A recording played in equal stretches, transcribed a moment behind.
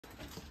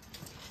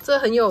这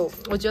很有，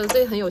我觉得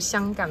这很有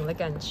香港的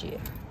感觉。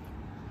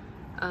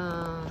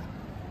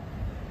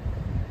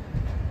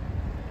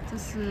这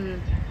是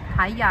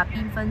海雅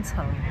缤纷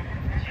城。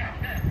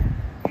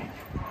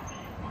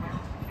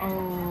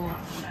哦。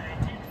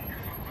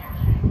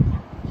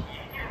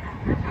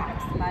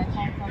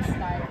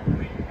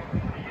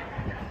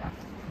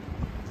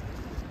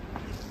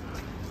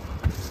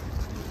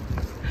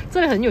这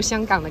里很有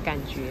香港的感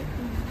觉。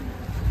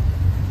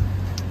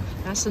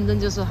然后深圳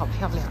就是好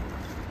漂亮。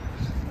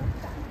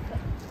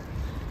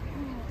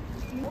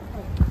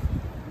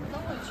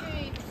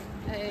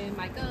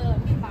 买个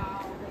面包，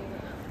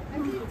还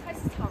可以有菜市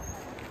场。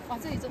哇，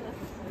这里真的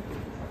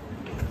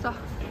很走，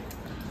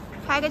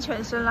拍个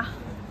全身了。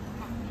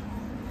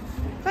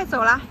再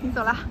走了，你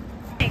走了。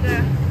哪个？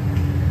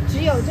只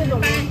有这种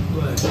吗？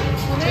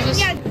就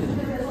是。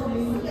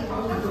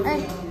哎，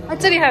啊，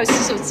这里还有洗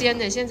手间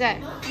呢，现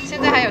在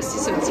还有洗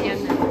手间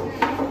呢。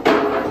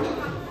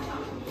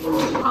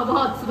好不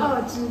好吃？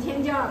哦，指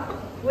天椒，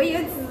我以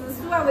为紫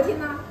苏啊，我天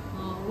哪！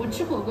哦，我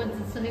吃火锅只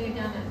吃那个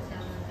酱两香。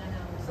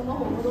 什么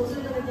火锅都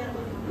是这个酱，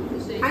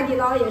海底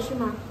捞也是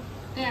吗？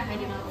对呀，海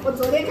底捞。我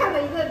昨天看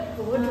了一个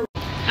博主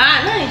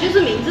啊，那你就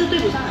是名字对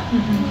不上了。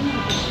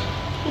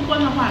不关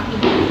的话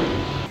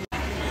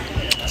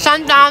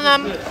山楂呢，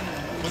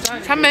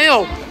它没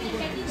有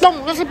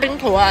冻，那是冰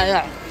坨来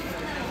的。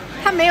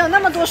它没有那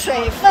么多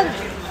水分，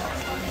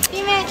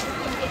因为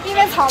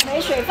草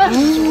莓水分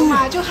很足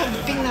嘛，就很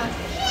冰了。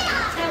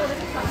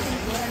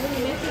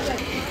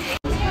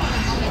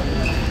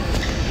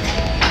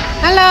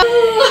Hello，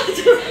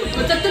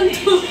 我在登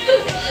图，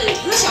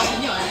这是小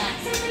朋友来的，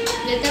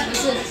人家不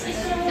是，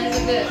他这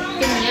个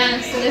跟你一样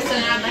是个生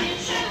二代。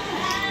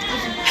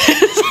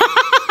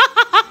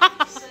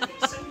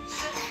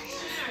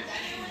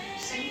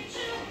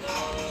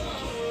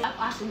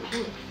85度，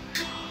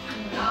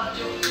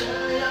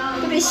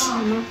不得洗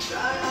吗？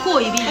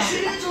过一遍。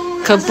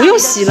可不用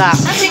洗了。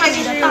那这个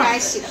你的倒来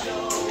洗的。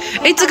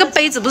哎，这个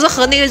杯子不是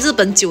喝那个日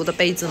本酒的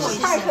杯子吗？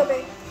派克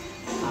杯。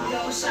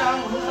不是啊，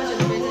我们喝酒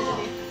的杯在这里。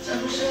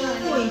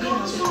过一遍了，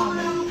就好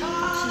了。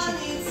谢谢。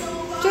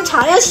这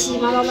茶要洗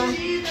吗，老板？洗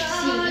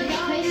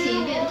可以洗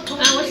一遍。啊，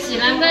我洗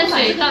完跟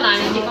水到哪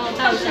里？你帮我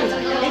倒一下。你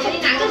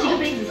拿这几个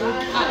杯子走。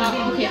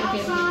OK。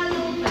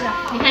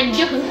你看，你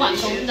就很广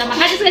东，你知道吗？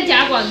他就是个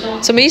假广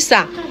东。什么意思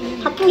啊？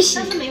他不洗。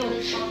但是没有。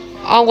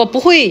啊，我不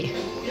会。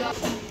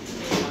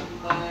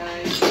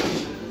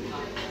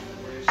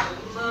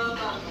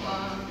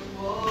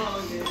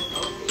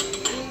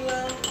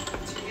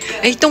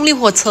哎，动力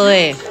火车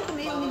哎。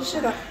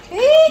是的。哎，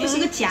这是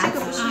个夹子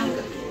啊。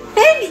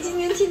哎，你今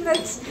天听得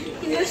熟悉？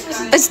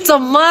哎，怎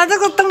么这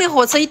个动力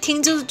火车一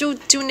听就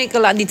那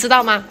个了？你知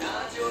道吗？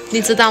你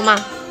知道吗？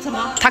什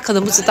么？他可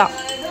能不知道。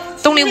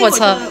动力火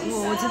车，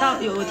我知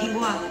道有听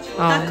过啊，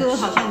但歌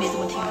好像没怎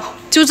么听。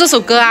就这首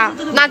歌啊，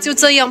那就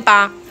这样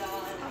吧。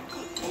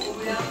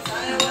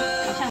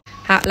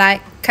好，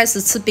来开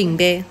始吃饼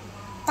呗。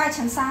掰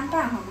成3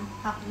瓣好吗？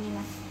好，你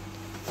来。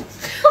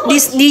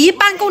你一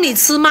半够你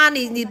吃吗？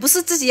你不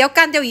是自己要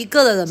干掉一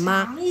个的人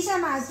吗？尝一下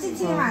嘛，今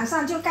天晚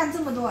上就干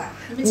这么多。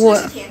你们吃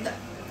的是甜的，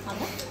好的。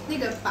那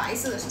个白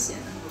色的是咸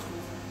的。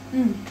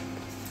嗯。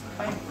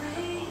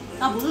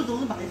啊，不是都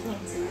是白色。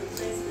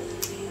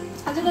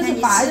它这个是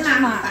白芝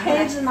麻、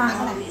黑芝麻。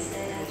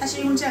它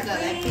是用这个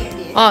来辨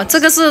别。哦，这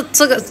个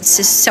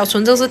小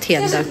纯这是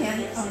甜的。这是甜，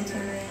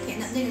甜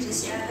的，那个是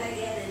咸的。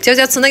娇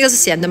娇吃那个是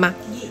咸的吗？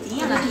一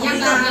样的。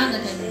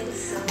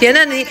甜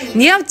的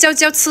你要娇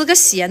娇吃个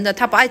咸的，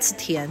她不爱吃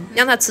甜，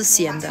让她吃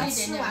咸的。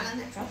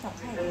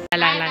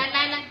来，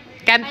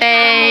干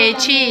杯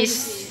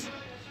 ，cheese，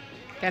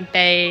 干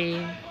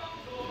杯。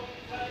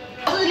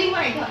这是另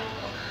外一个。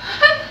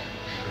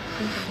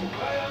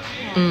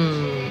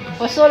嗯。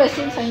我说了，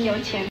心存有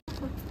钱。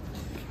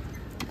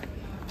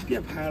别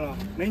拍了，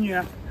美女。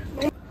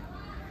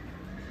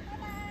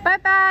拜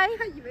拜。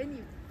他以为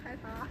你拍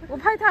他，我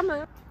拍他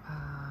们。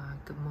啊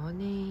 ，Good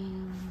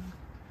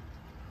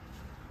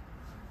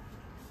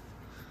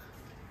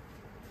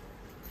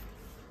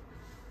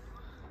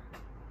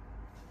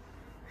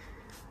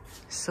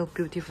morning。So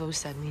beautiful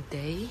sunny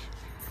day.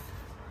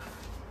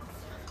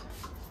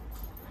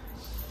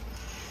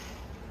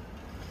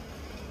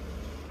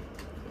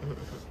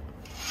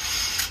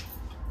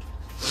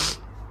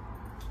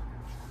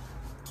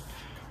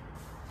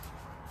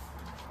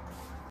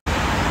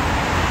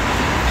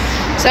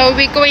 So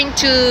we're going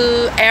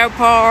to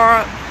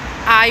airport.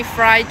 I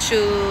fly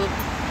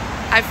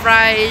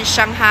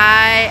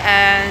Shanghai,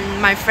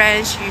 and my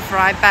friend she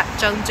fly back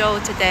Zhengzhou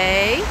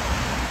today.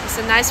 It's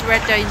a nice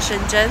weather in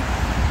Shenzhen.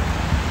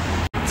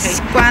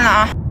 关了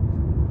啊。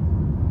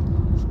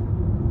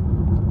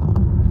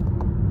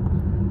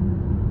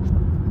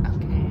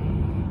Okay.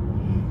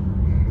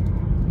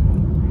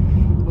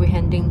 We're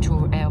heading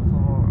to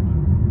airport.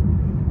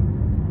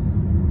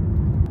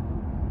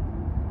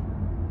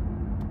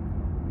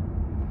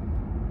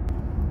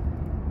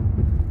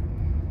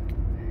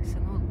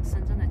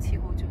深圳的气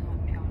候就是很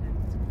漂亮，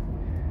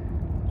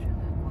我觉得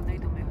国内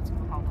都没有这么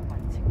好的环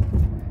境。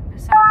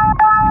上海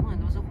永远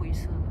都是灰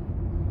色的。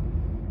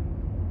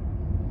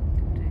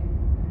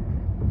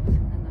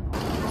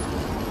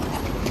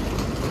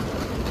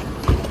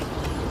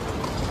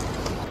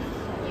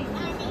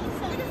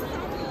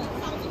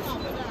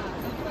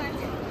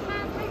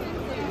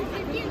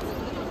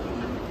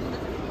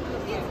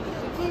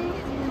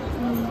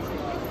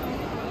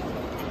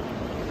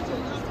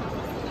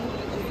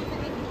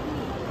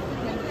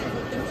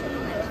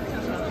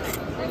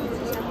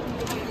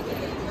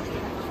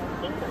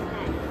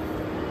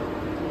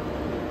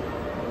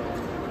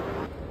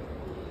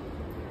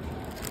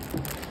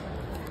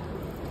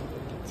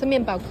吃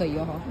面包可以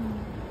哦。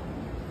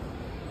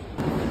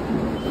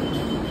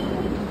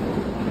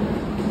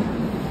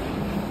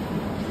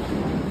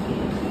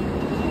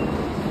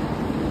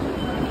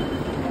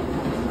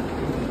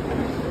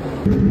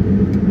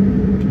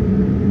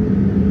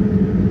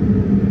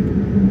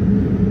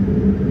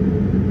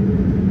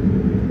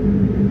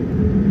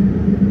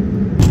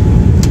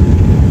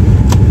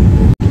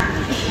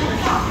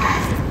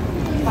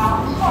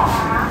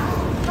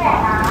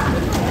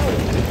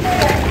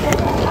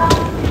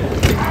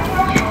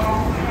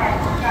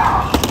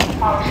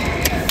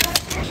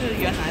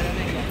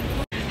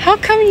How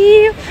come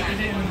you? I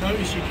didn't even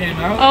notice you came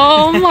out.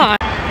 Oh my.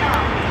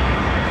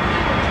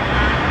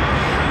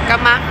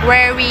 Come on,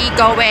 where are we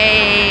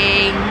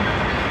going?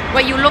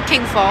 What are you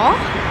looking for?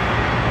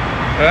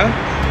 Huh?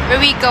 Where are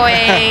we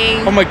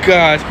going? Oh my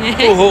god.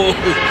 Oh.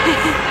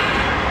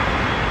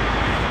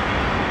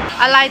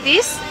 I like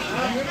this.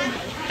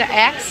 The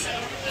eggs.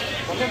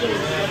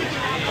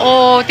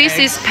 Oh, this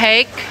is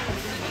pig.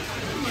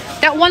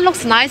 That one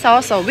looks nice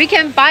also. We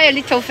can buy a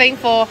little thing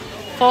for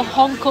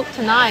home cook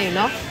tonight, you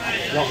know?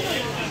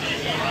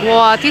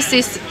 Wow, this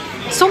is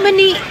so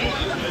many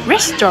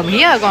restaurants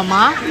here,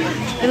 Grandma.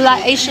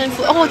 Like Asian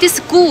food. Oh, this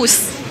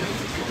goose.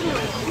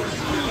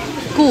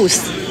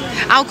 Goose.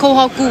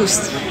 Alcohol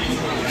goose.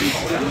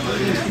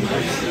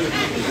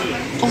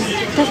 Oh,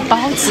 that's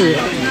包子.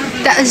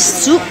 That is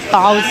soup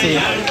包子.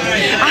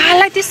 I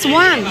like this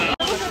one.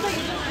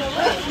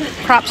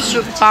 Crab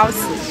soup 包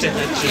子.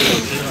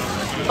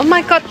 Oh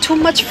my god, too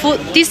much food.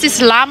 This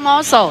is lamb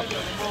also.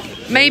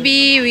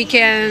 Maybe we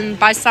can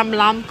buy some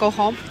lamb, go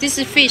home. This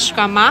is fish,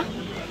 Grandma.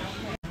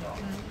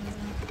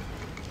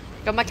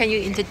 Grandma, can you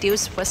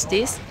introduce what's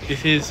this?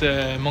 This is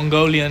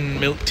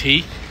Mongolian milk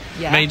tea,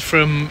 made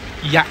from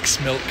yak's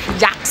milk.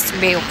 Yak's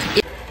milk.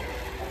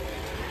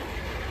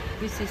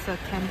 This is a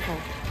temple.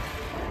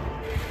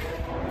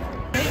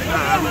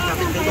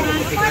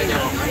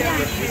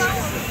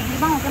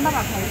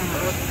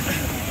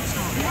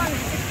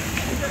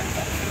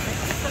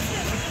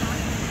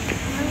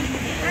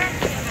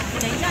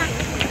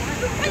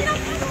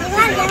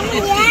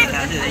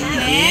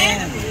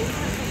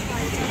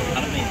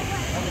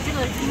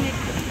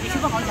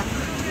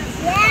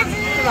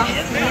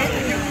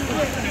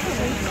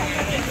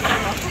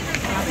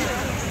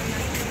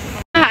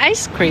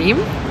 Ice cream.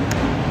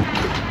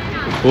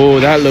 Oh,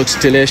 that looks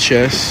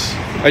delicious.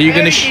 Are you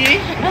gonna?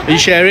 Are you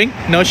sharing?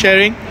 No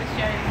sharing.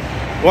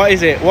 What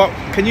is it? What?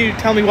 Can you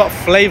tell me what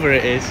flavor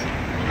it is?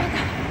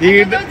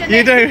 You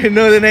don't even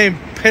know the name.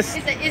 It's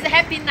a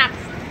happy nuts.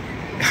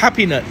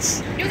 Happy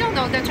nuts. You don't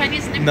know the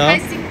Chinese name? No.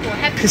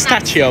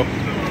 Pistachio.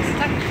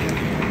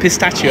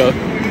 Pistachio. In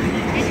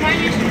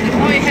Chinese, they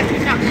call it happy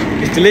nuts.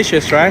 It's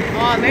delicious, right?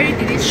 Oh, very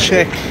delicious.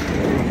 Check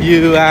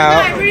you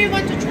out. I really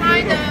want to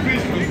try the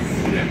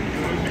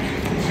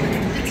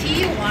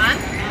tea one.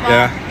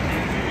 Yeah.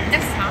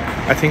 Next time.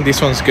 I think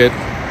this one's good.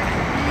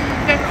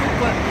 That's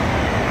good.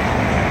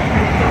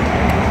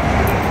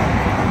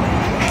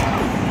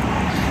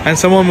 And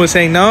someone was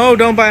saying, no,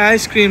 don't buy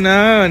ice cream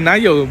now. And now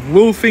you're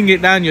wolfing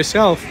it down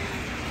yourself.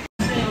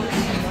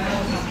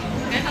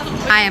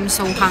 I am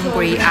so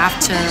hungry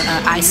after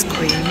ice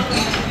cream.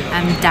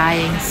 I'm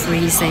dying,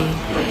 freezing.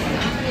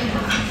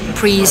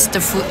 Please, the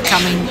food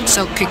coming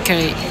so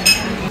quickly.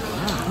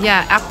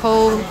 Yeah,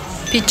 apple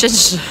pigeon.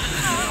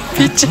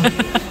 Pigeon.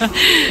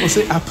 Was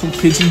it apple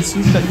pigeon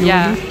soup that you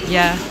ordered?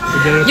 Yeah.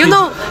 You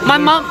know, my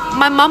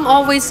mom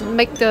always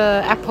make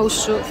the apple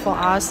soup for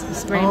us.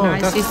 It's very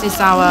nice. This is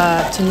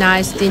our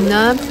tonight's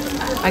dinner.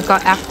 I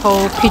got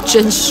apple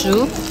pigeon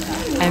soup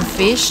and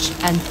fish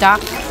and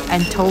duck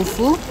and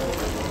tofu.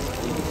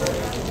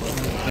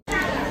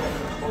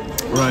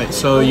 Right,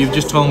 so you've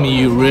just told me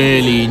you're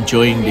really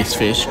enjoying this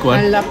fish. Go on.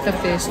 I love the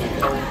fish.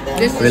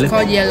 This is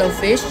called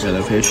yellowfish.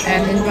 Yellowfish.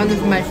 And it's one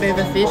of my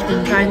favorite fish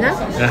in China.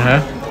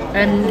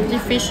 And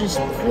this fish is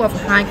full of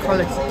high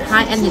quality,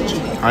 high energy.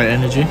 High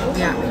energy?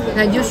 Yeah.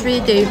 And usually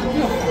they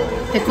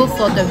cook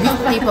for the weak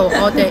people,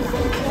 or they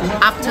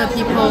after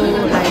people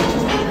like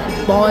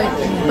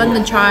burn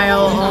the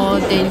child, or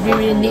they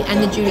really need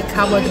energy to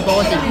recover the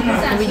body.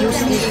 And we use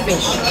this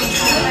fish.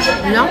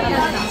 You know?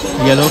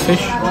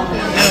 Yellowfish?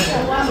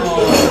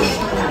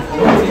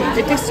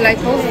 It tastes like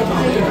tofu.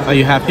 Are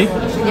you happy?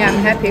 Yeah, I'm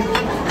happy.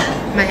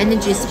 My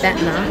energy is back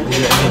now. Is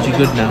your energy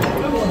good now?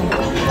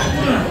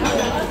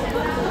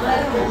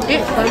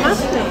 Eat, Grandma.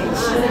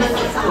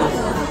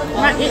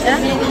 Might eat,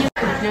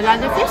 You like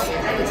the fish?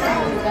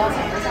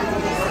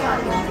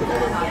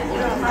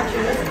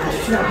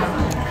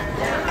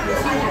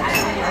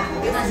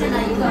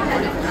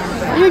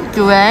 What are you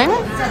doing?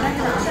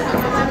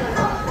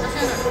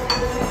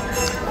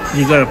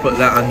 You gotta put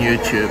that on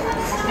YouTube.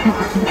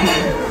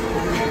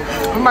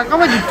 Oh my god,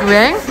 what are you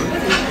doing?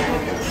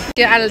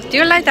 Do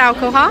you like the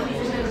alcohol?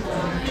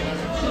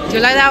 Do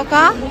you like the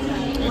alcohol?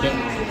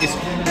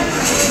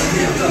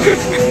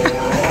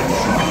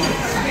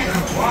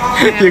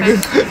 You're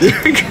good.